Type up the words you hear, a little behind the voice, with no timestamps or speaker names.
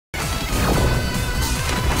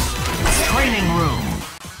Training room.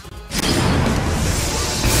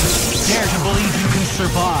 Dare to believe you can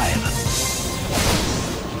survive.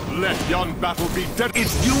 Let yon battle be dead.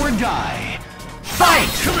 It's do or die. Fight!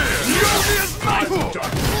 Come here!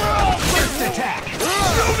 First attack!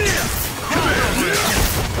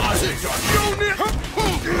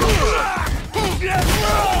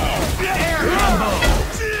 Air combo!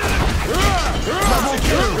 Level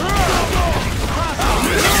 2!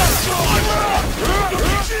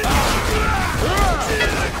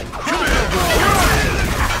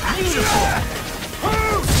 Beautiful!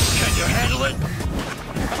 Can you handle it?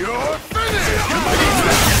 You're finished!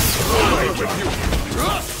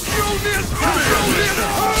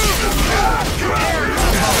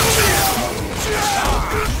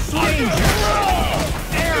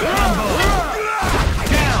 Air combo!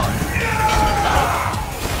 Down!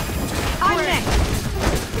 I'm next!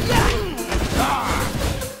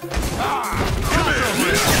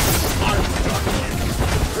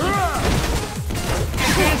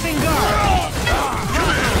 Advancing guard!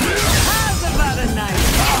 How's about a night?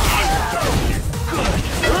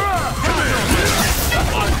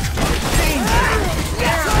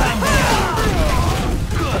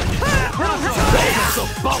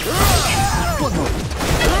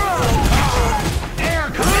 Air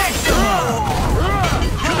maximum!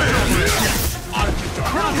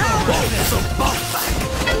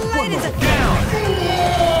 Ladies and Down!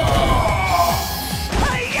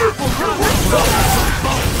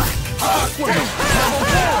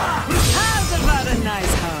 how's about a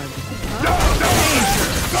nice hug?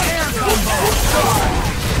 Air combo!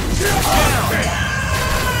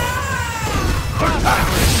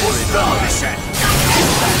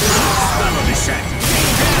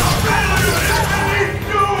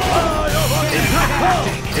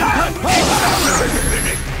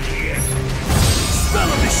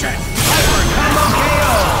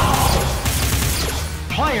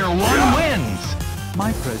 Player 1 wins!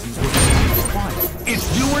 My presence will be required. It's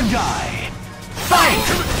do or die! Fight!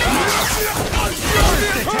 First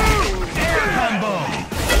attack! Air combo!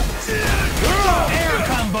 Air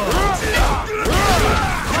combo!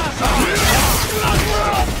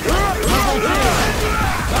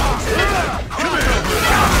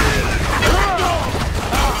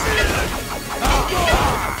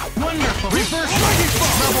 Wonderful! Reverse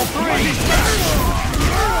level 3!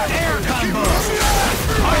 Air combo!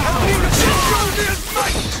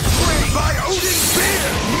 By Odin's spear!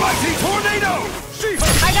 Mighty tornado!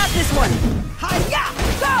 I got this one! Hi-ya!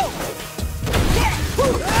 Go! Yeah!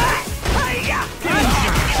 Hi-ya!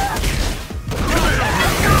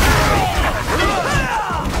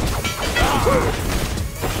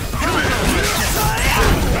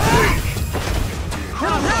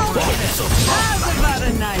 How's about a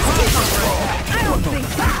nice I don't think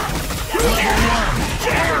so.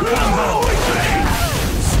 Air combo!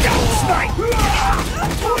 Scout snipe!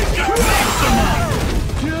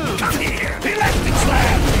 Come here! Electric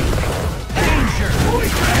slam! Danger!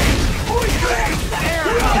 Air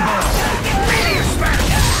combo! Meteor smash!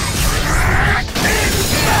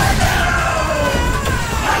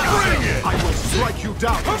 Bring it! I will strike you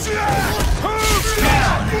down!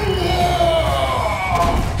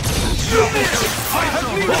 I have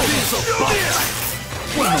needed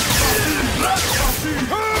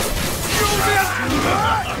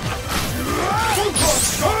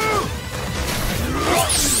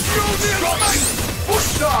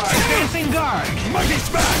Advancing guard! Mighty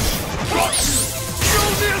smash!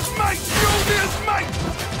 Junior's might! Junior's might!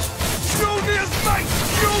 Junior's might!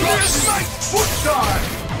 Junior's might! Foot dive!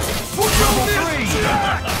 Foot Level 3!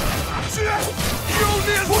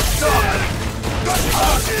 Junior's foot dive!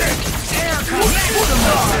 Hard kick! Air Foot combo!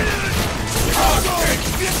 dive! Hard kick!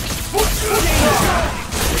 Foot dive!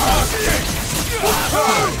 Hard kick! Foot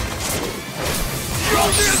dive!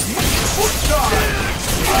 Junior's foot dive!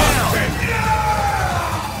 Hard kick!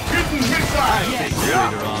 Hidden missile! Yes!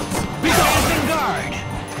 Later on. Advancing guard!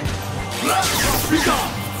 Be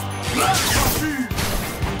gone!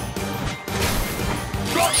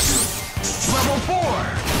 Level 4!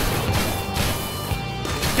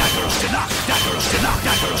 Advancing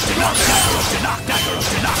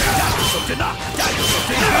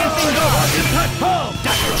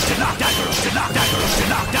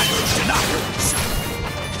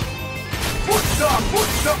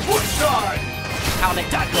Foot side! How they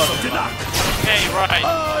got okay, right.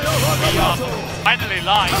 We are finally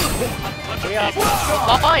live. We are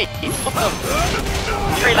live.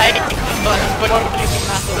 Very late, but what do you think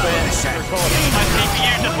that's all recording? My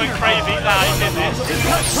CPU just went crazy. Nah, he did this.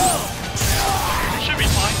 Should be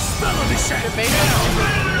fine. Should be.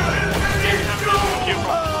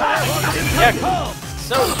 Yeah.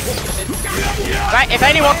 so if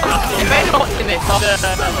anyone watching this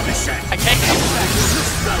okay,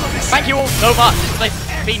 thank you all so much. It's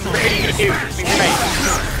been really good. It's been great.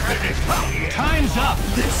 Time's up.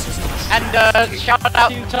 And shout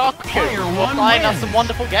out to Taku for playing us some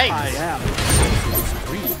wonderful games.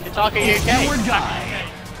 Taku UK. Or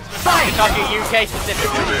die. Taku UK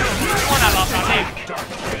specifically. Who won that last round?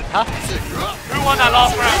 Huh? Who won that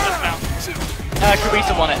last round just now?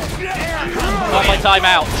 Kubisa won it. Not my time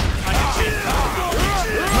out.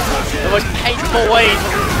 The most painful ways of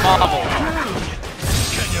Marvel.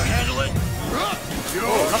 Can you handle it?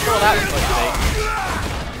 Oh, not sure what that was supposed to be.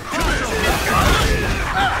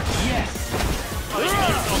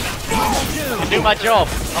 I can do my job.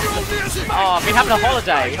 Oh, I've been having a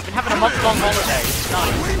holiday. I've been having a month-long holiday. It's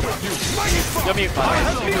nice. You're mute, by the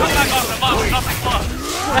way. Come back after months, nothing fun.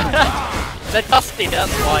 They're dusty,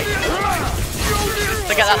 that's why.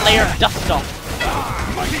 To get that layer of dust off.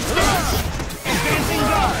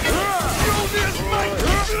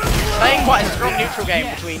 Playing quite a strong neutral game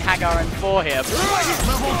between Hagar and 4 here.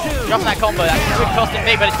 Dropping that combo, that could cost it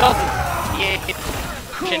big, but it doesn't. Yeah, it's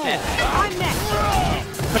shit it.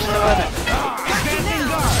 Pushing the limit.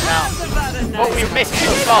 Now, what we've missed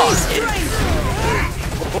so far is...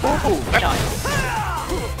 Ooh, very nice.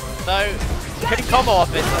 So, couldn't combo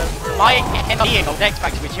off it. My NP of X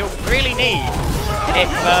Factor, which he'll really need if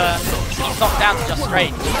he's knocked down to just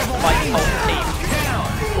straight to fight the whole team.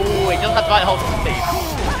 Ooh, he doesn't have to fight the whole team.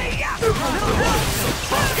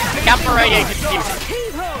 The camper radiated team.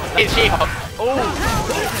 It's She-Hulk. Ooh.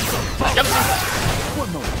 Jumps in.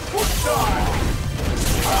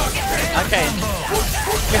 Okay.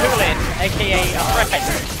 Cuhullin, aka Fred,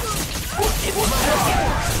 is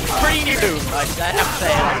pretty new Doom, I have to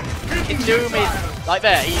say. His Doom is like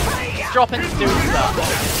there, he's dropping his Doom stuff.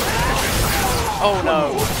 Oh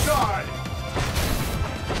no.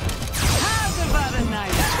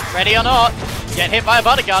 Ready or not, get hit by a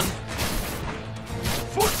butter gun.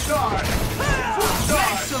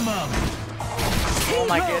 Oh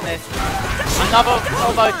my goodness. Another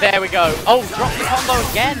combo, there we go. Oh, drop the combo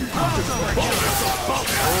again.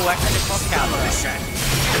 Oh, extended cross counter.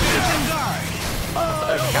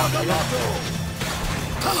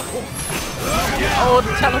 Oh,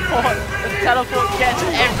 the teleport. The teleport gets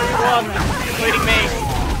everyone, including me.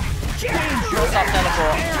 What's up,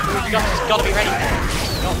 teleport? You've got to be ready.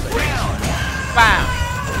 Bam.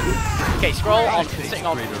 Okay, scroll on, sitting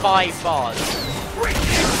on 5 bars.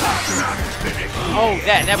 Oh,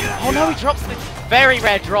 there. Oh no, he drops the very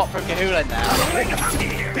rare drop from Cuhullin now.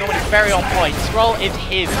 Normally very on point. Scroll is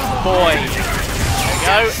his boy.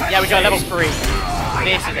 There we go. Yeah, we go level 3.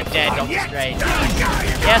 This is a dead Doctor Strange.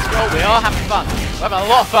 Yeah, Scroll, we are having fun. We're having a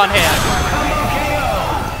lot of fun here.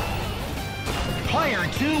 Player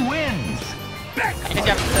 2 wins. In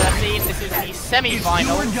chapter 13, this is the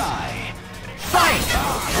semi-final Or die. Fight.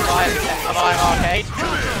 of Iron Arcade.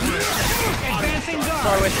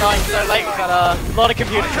 Sorry we're starting so late, we've got a lot of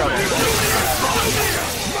computer trouble.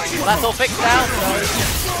 Well, that's all fixed now, so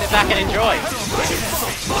sit back and enjoy.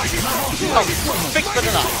 Oh, fixed for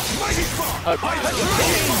the night. Oh.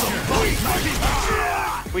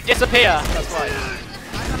 We disappear, that's right.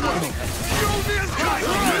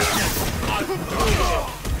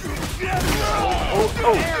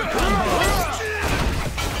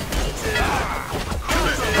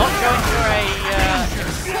 Not going for a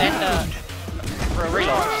extender. For a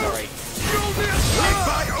relaunch, sorry.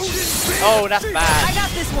 Oh, that's bad. I got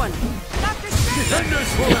this one.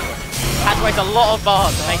 Had to waste a lot of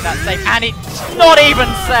bars to make that safe, and it's not even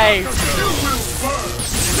safe.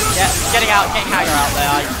 Yeah, getting Hagar out there.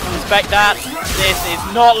 I respect that. This is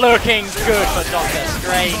not looking good for Doctor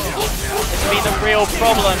Strange. This will be the real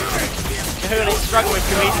problem. Cuhullin struggle with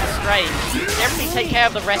Kubisa Strange. Everybody take care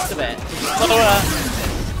of the rest of it.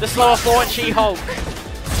 The slower forward She-Hulk.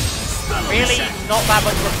 Really not that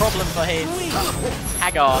much of a problem for his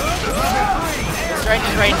Hagar. The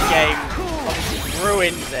Strange game obviously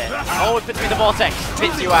ruins it. Oh, it puts me in the vortex,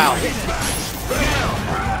 spits you out.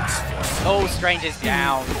 Oh, Strange is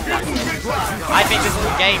down. I think this is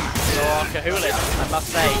a game for Cuhullin, I must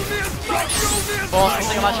say. Force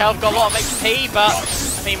missing much health, got a lot of HP, but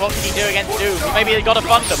I mean, what can he do against Doom? Maybe he got a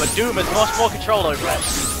thunder, but Doom has much more control over it.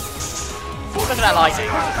 Look at that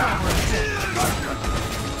lighting.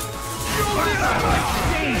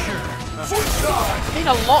 He's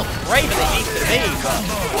a lot braver than he needs to be, but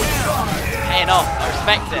paying off. I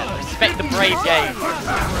respect it. I respect the brave game.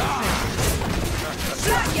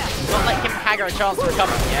 Not letting Hagar a chance to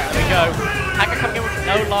recover yet. There we go. Hagar coming in with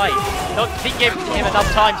no life. Didn't give him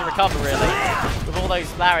enough time to recover, really, with all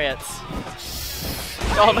those lariats.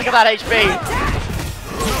 Oh, look at that HP.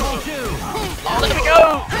 Let me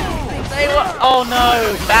go! Say what? Oh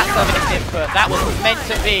no! That's a misinput. That was meant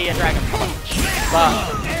to be a Dragon Punch. But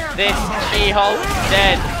this She-Hulk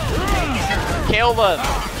dead. Kill them.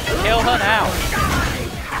 Kill her now.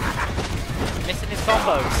 Missing his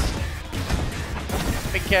combos.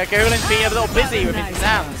 I think Cuhullin's being a little busy with his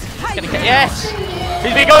exams. He's gonna get, yes!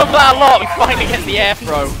 He's been going for that a lot. He finally gets the air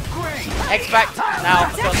throw. X-Factor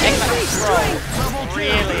now. X-Factor throw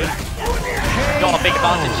really got a big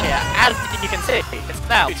advantage here. As you can see, it's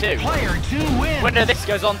now 2-2. Player 2 wins. Winner of this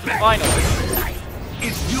goes on to the final.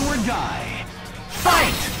 It's do or die.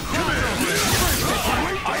 Fight!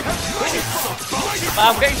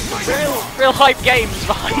 I'm getting some real hype games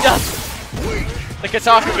behind us. The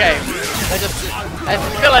Kotaku game. They're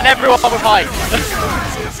filling everyone with hype.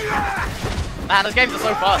 Man, those games are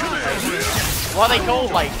so fun. What are they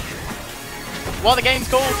called? Like, what are the games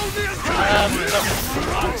called?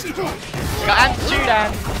 We got Amplitude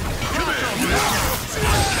and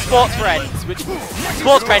Sports Friends, which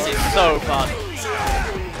Sports Friends is so fun.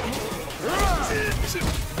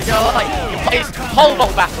 You know, like, you play whole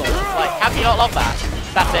lot battle. Like, how can you not love that?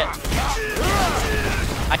 That's it.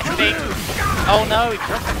 I can think. Oh no, he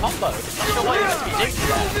dropped a combo. I'm not sure what he was meant to be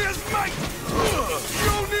doing there.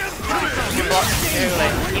 Good block from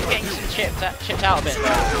Cuhullin. He's getting some chipped out a bit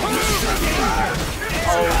though.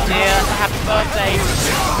 Oh dear, happy birthday.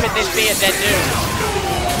 Could this be a dead dude?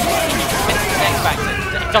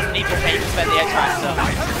 It doesn't need to pay to spend the X-Factor.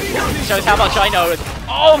 Shows how much I know.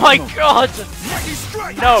 Oh my god!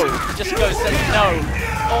 No, it just goes no.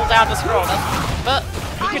 All down the scroll. But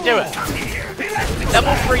he can do it.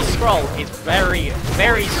 Level 3 scroll is very,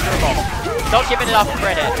 very strong. Not giving enough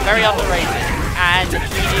credit. Very underrated. And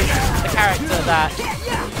he is the character that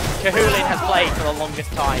Cuhullin has played for the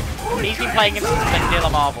longest time. He's been playing him since Vanilla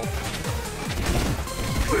Marvel.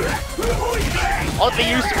 Oddly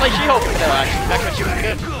used to play She-Hulk though, actually, back when she was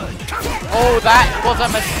good. Oh, that was a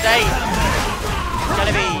mistake.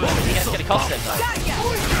 It's gonna cost him though.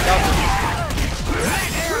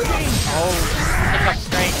 Oh, pick up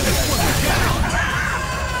straight.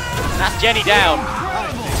 That's Jenny down.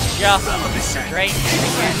 Just straight.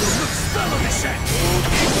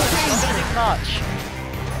 Not much.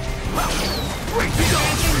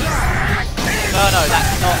 No,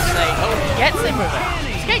 that's not safe. Oh, he gets him with it.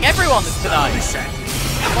 He's getting everyone tonight.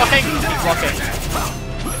 Blocking. He's blocking.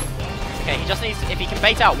 Okay, he just needs to, if he can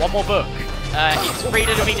bait out one more book, he's free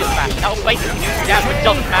to immediate smash. That will basically do the damage, but it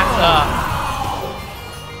doesn't matter.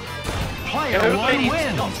 Player 1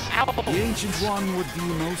 wins. The Ancient One would be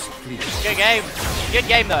most pleased. Good game. Good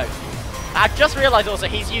game though. I've just realised also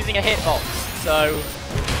he's using a hitbox, so